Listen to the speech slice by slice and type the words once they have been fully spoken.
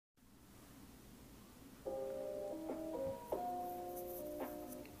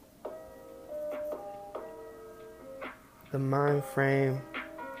the mind frame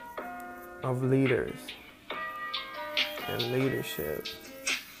of leaders and leadership.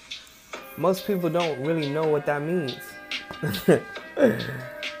 Most people don't really know what that means.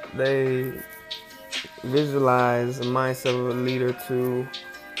 They visualize the mindset of a leader to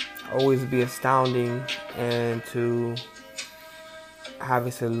always be astounding and to have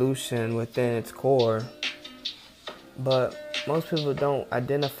a solution within its core. But most people don't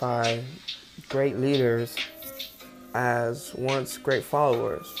identify great leaders as once great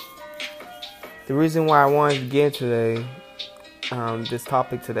followers. The reason why I wanted to get into this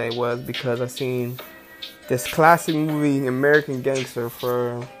topic today was because I seen this classic movie, American Gangster,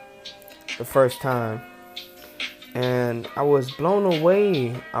 for the first time. And I was blown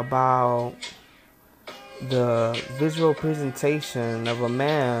away about the visual presentation of a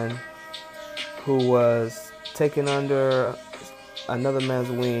man who was taken under another man's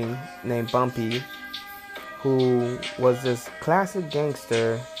wing named Bumpy, who was this classic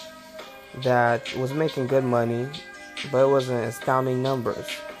gangster that was making good money, but it wasn't astounding numbers.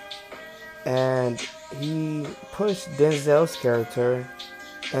 And he pushed Denzel's character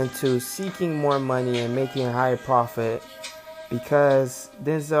into seeking more money and making a higher profit because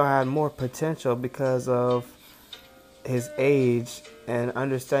Denzel had more potential because of his age and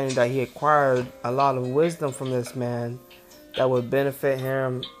understanding that he acquired a lot of wisdom from this man that would benefit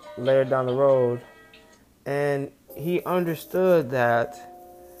him later down the road. And he understood that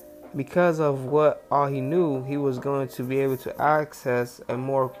because of what all he knew, he was going to be able to access a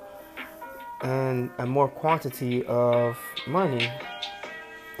more quantity of money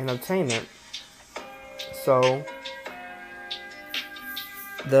and obtain it. So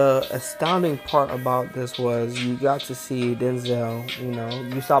the astounding part about this was you got to see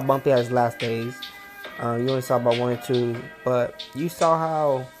Denzel. You saw Bumpy at his last days. You only saw about 1 or 2, but you saw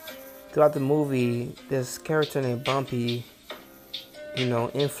how throughout the movie this character named Bumpy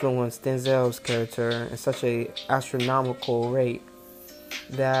influenced Denzel's character in such a astronomical rate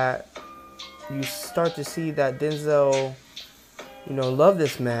that you start to see that Denzel, loved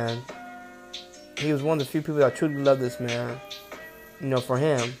this man. He was one of the few people that truly loved this man, for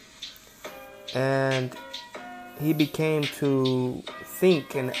him. And he became to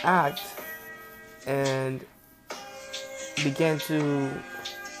think and act and began to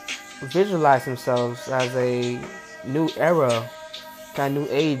visualize himself as a new era, kind of new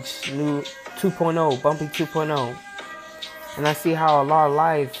age, new 2.0, Bumpy 2.0. And I see how a lot of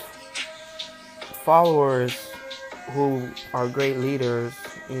life followers who are great leaders,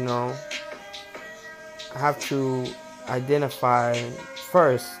 have to identify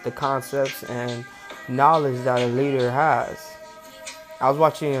first the concepts and knowledge that a leader has. I was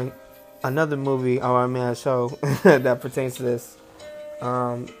watching another movie, a show that pertains to this,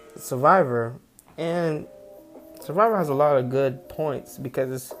 Survivor, and Survivor has a lot of good points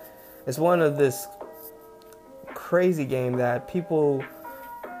because it's one of this crazy game that people,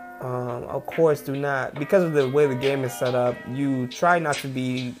 of course, do not, because of the way the game is set up, you try not to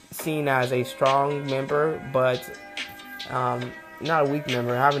be seen as a strong member, but not a weak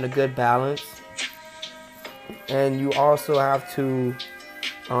member, having a good balance. And you also have to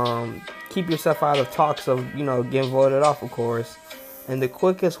keep yourself out of talks of, getting voted off, of course. And the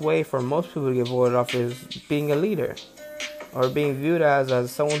quickest way for most people to get voted off is being a leader or being viewed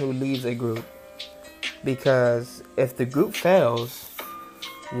as someone who leads a group. Because if the group fails,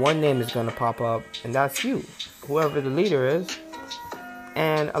 one name is going to pop up, and that's you, whoever the leader is.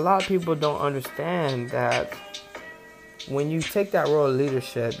 And a lot of people don't understand that when you take that role of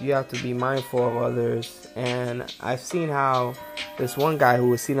leadership, you have to be mindful of others. And I've seen how this one guy who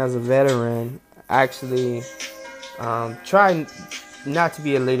was seen as a veteran actually tried not to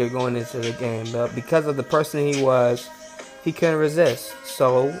be a leader going into the game, but because of the person he was, he couldn't resist.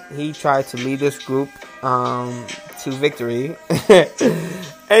 So he tried to lead this group to victory,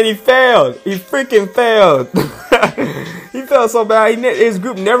 and he failed. He freaking failed. He failed so bad. His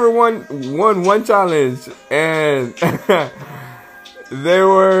group never won one challenge, and they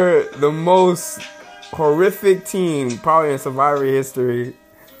were the most horrific team probably in Survivor history.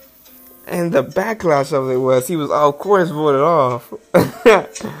 And the backlash of it was he was, of course, voted off.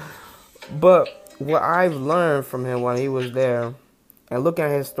 But what I've learned from him when he was there and looking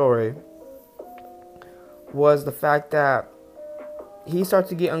at his story was the fact that he started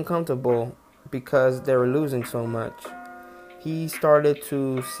to get uncomfortable because they were losing so much. He started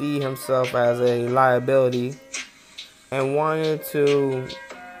to see himself as a liability and wanted to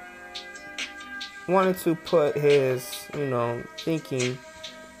put his, thinking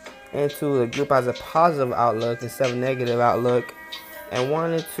into the group as a positive outlook instead of a negative outlook, and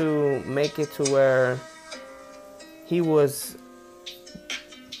wanted to make it to where he was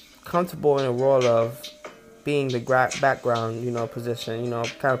comfortable in a role of being the background, position,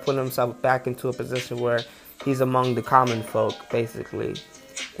 kind of putting himself back into a position where he's among the common folk, basically.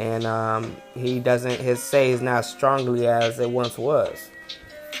 And his say is not as strongly as it once was.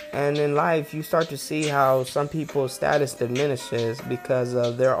 And in life, you start to see how some people's status diminishes because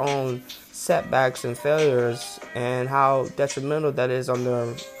of their own setbacks and failures, and how detrimental that is on their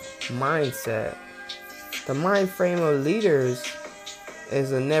mindset. The mind frame of leaders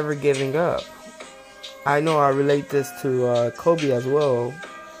is a never giving up. I know I relate this to Kobe as well,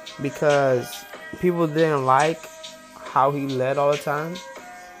 because people didn't like how he led all the time.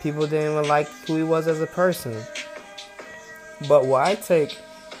 People didn't even like who he was as a person. But what I take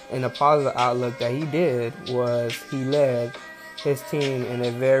in a positive outlook that he did was he led his team in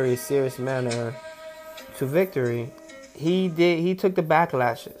a very serious manner to victory. He took the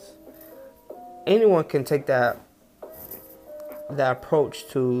backlashes. Anyone can take that approach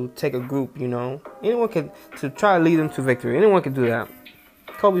to take a group, Anyone can, to try to lead them to victory. Anyone can do that.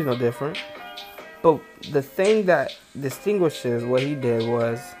 Kobe's no different. But the thing that distinguishes what he did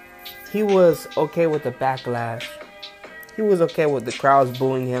was he was okay with the backlash. He was okay with the crowds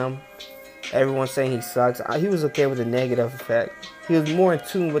booing him, everyone saying he sucks. He was okay with the negative effect. He was more in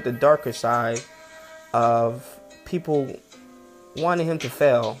tune with the darker side of people wanting him to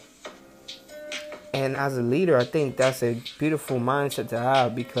fail. And as a leader, I think that's a beautiful mindset to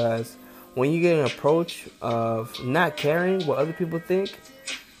have, because when you get an approach of not caring what other people think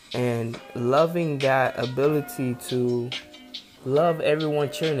and loving that ability to love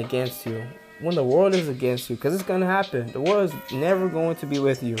everyone cheering against you, when the world is against you, because it's going to happen. The world is never going to be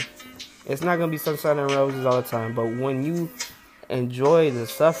with you. It's not going to be sunshine and roses all the time. But when you enjoy the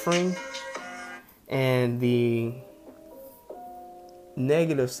suffering and the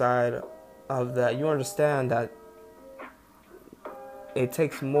negative side of that, you understand that it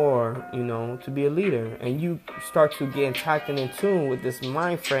takes more, to be a leader. And you start to get intact and in tune with this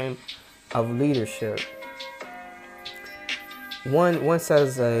mind frame of leadership. One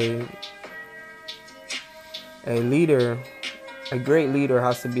says a great leader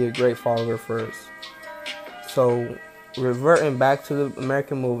has to be a great follower first. So, reverting back to the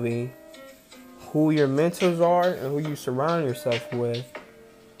American movie, who your mentors are and who you surround yourself with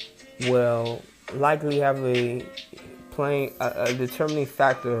will likely have a determining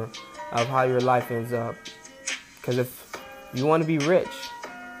factor of how your life ends up. Because if you want to be rich,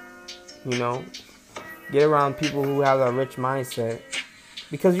 get around people who have a rich mindset,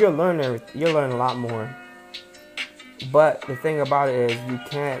 because you'll learn a lot more. But the thing about it is, you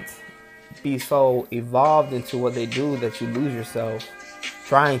can't be so evolved into what they do that you lose yourself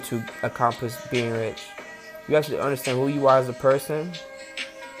trying to accomplish being rich. You have to understand who you are as a person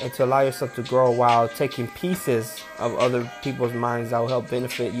and to allow yourself to grow while taking pieces of other people's minds that will help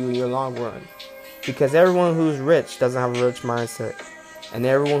benefit you in your long run. Because everyone who's rich doesn't have a rich mindset, and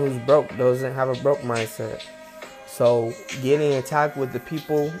everyone who's broke doesn't have a broke mindset. So getting in touch with the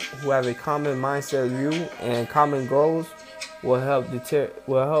people who have a common mindset of you and common goals will help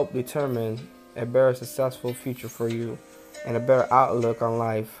determine a better successful future for you and a better outlook on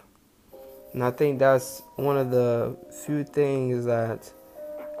life. And I think that's one of the few things that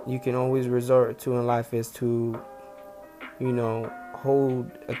you can always resort to in life, is to,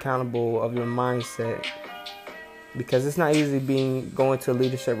 hold accountable of your mindset. Because it's not easy going to a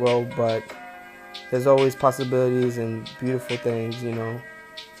leadership role, but there's always possibilities and beautiful things,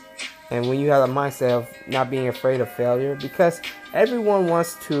 And when you have a mindset of not being afraid of failure, because everyone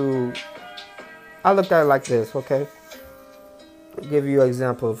wants to, I look at it like this, okay? I'll give you an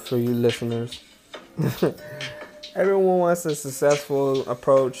example for you listeners. Everyone wants a successful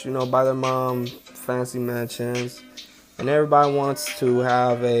approach, buy their mom fancy mansions. And everybody wants to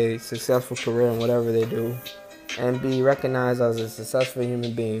have a successful career in whatever they do and be recognized as a successful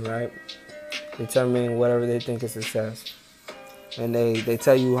human being, right? Determining whatever they think is success. And they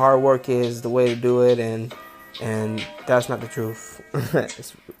tell you hard work is the way to do it, and that's not the truth.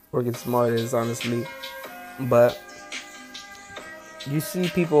 It's working smart is, honestly. But you see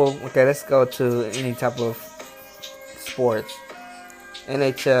people, okay, let's go to any type of sports.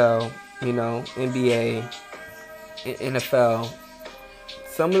 NHL, NBA, NFL.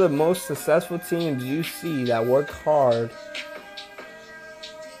 Some of the most successful teams you see that work hard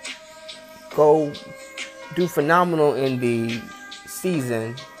go do phenomenal in the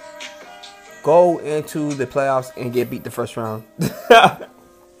season, go into the playoffs and get beat the first round.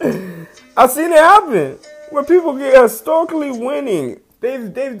 I've seen it happen where people get historically winning.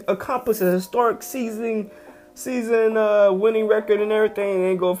 They've accomplished a historic season winning record and everything, and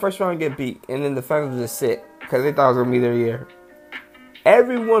then go first round and get beat, and then the finals just sit because they thought it was going to be their year.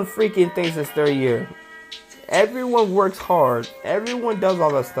 Everyone freaking thinks it's their year. Everyone works hard. Everyone does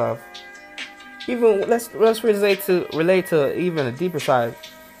all that stuff. Even let's relate to even a deeper side.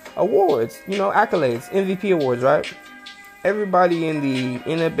 Awards, accolades, MVP awards, right? Everybody in the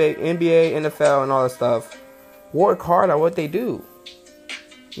NBA, NFL, and all that stuff work hard at what they do.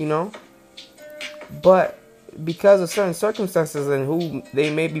 But because of certain circumstances and who they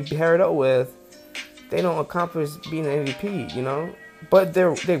may be paired up with, they don't accomplish being an MVP, But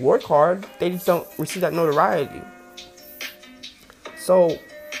they work hard. They just don't receive that notoriety. So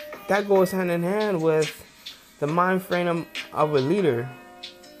that goes hand in hand with the mind frame of a leader.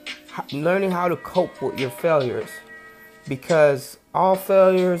 Learning how to cope with your failures. Because all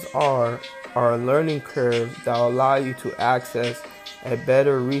failures are a learning curve that will allow you to access a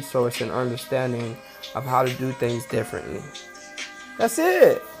better resource and understanding of how to do things differently. That's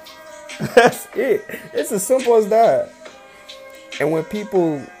it. That's it. It's as simple as that. And when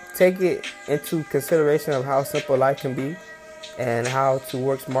people take it into consideration of how simple life can be and how to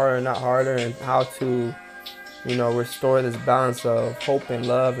work smarter and not harder and how to, restore this balance of hope and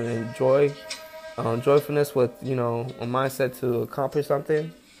love and joyfulness with, a mindset to accomplish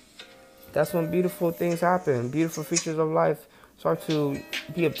something, that's when beautiful things happen. Beautiful features of life start to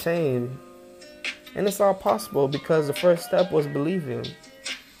be obtained. And it's all possible because the first step was believing.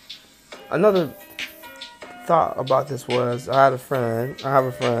 Another thought about this was I have a friend.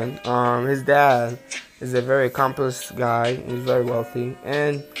 His dad is a very accomplished guy. He's very wealthy.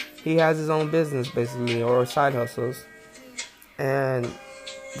 And he has his own business, basically, or side hustles. And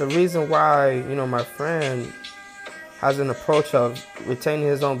the reason why, my friend has an approach of retaining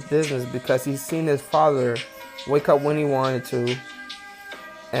his own business because he's seen his father wake up when he wanted to.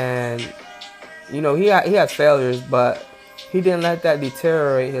 And, he had failures, but he didn't let that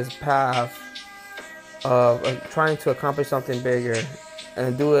deteriorate his path of trying to accomplish something bigger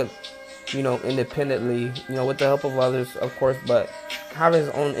and do it, independently, with the help of others, of course, but having his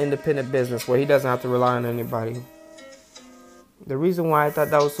own independent business where he doesn't have to rely on anybody. The reason why I thought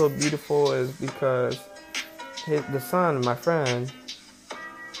that was so beautiful is because the son, my friend,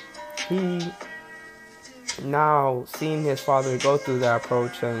 he now seeing his father go through that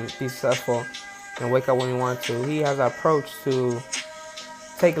approach and be successful and wake up when he wants to, he has an approach to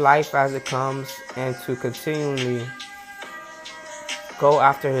take life as it comes and to continually go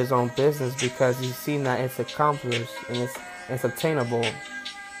after his own business because he's seen that it's accomplished and it's obtainable.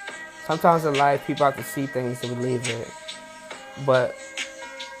 Sometimes in life, people have to see things to believe it. But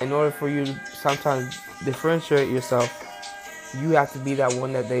in order for you to sometimes differentiate yourself, you have to be that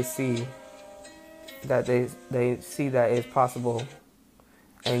one that they see, that they see that it's possible,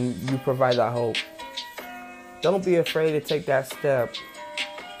 and you provide that hope. Don't be afraid to take that step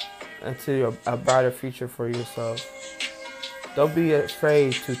into a brighter future for yourself. Don't be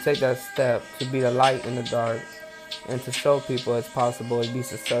afraid to take that step to be the light in the dark and to show people it's possible to be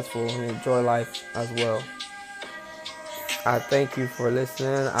successful and enjoy life as well. I thank you for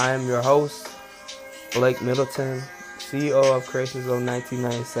listening. I am your host, Blake Middleton, CEO of Creation Zone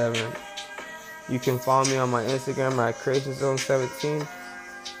 1997. You can follow me on my Instagram at Creation Zone 17.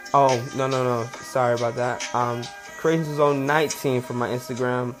 Oh, no. Sorry about that. Creation Zone 19 for my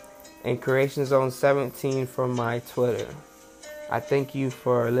Instagram and Creation Zone 17 for my Twitter. I thank you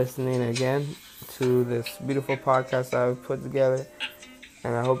for listening again to this beautiful podcast I've put together,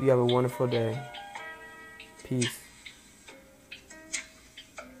 and I hope you have a wonderful day. Peace.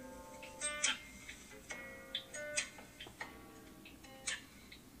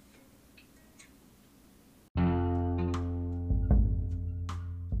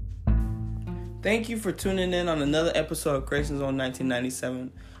 Thank you for tuning in on another episode of Creation Zone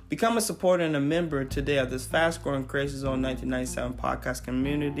 1997. Become a supporter and a member today of this fast-growing Creation Zone 1997 podcast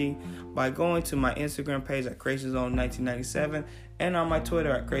community by going to my Instagram page at Creation Zone 1997 and on my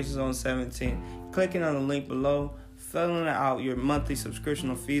Twitter at Creation Zone 17. Clicking on the link below, filling out your monthly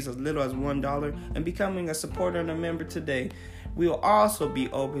subscription fees as little as $1, and becoming a supporter and a member today. We will also be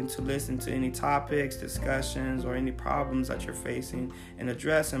open to listen to any topics, discussions, or any problems that you're facing and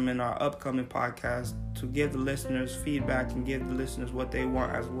address them in our upcoming podcast to give the listeners feedback and give the listeners what they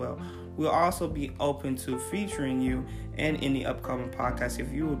want as well. We'll also be open to featuring you in any upcoming podcast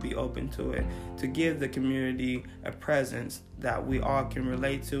if you would be open to it, to give the community a presence that we all can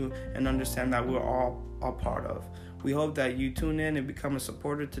relate to and understand that we're all a part of. We hope that you tune in and become a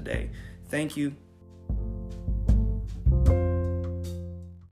supporter today. Thank you.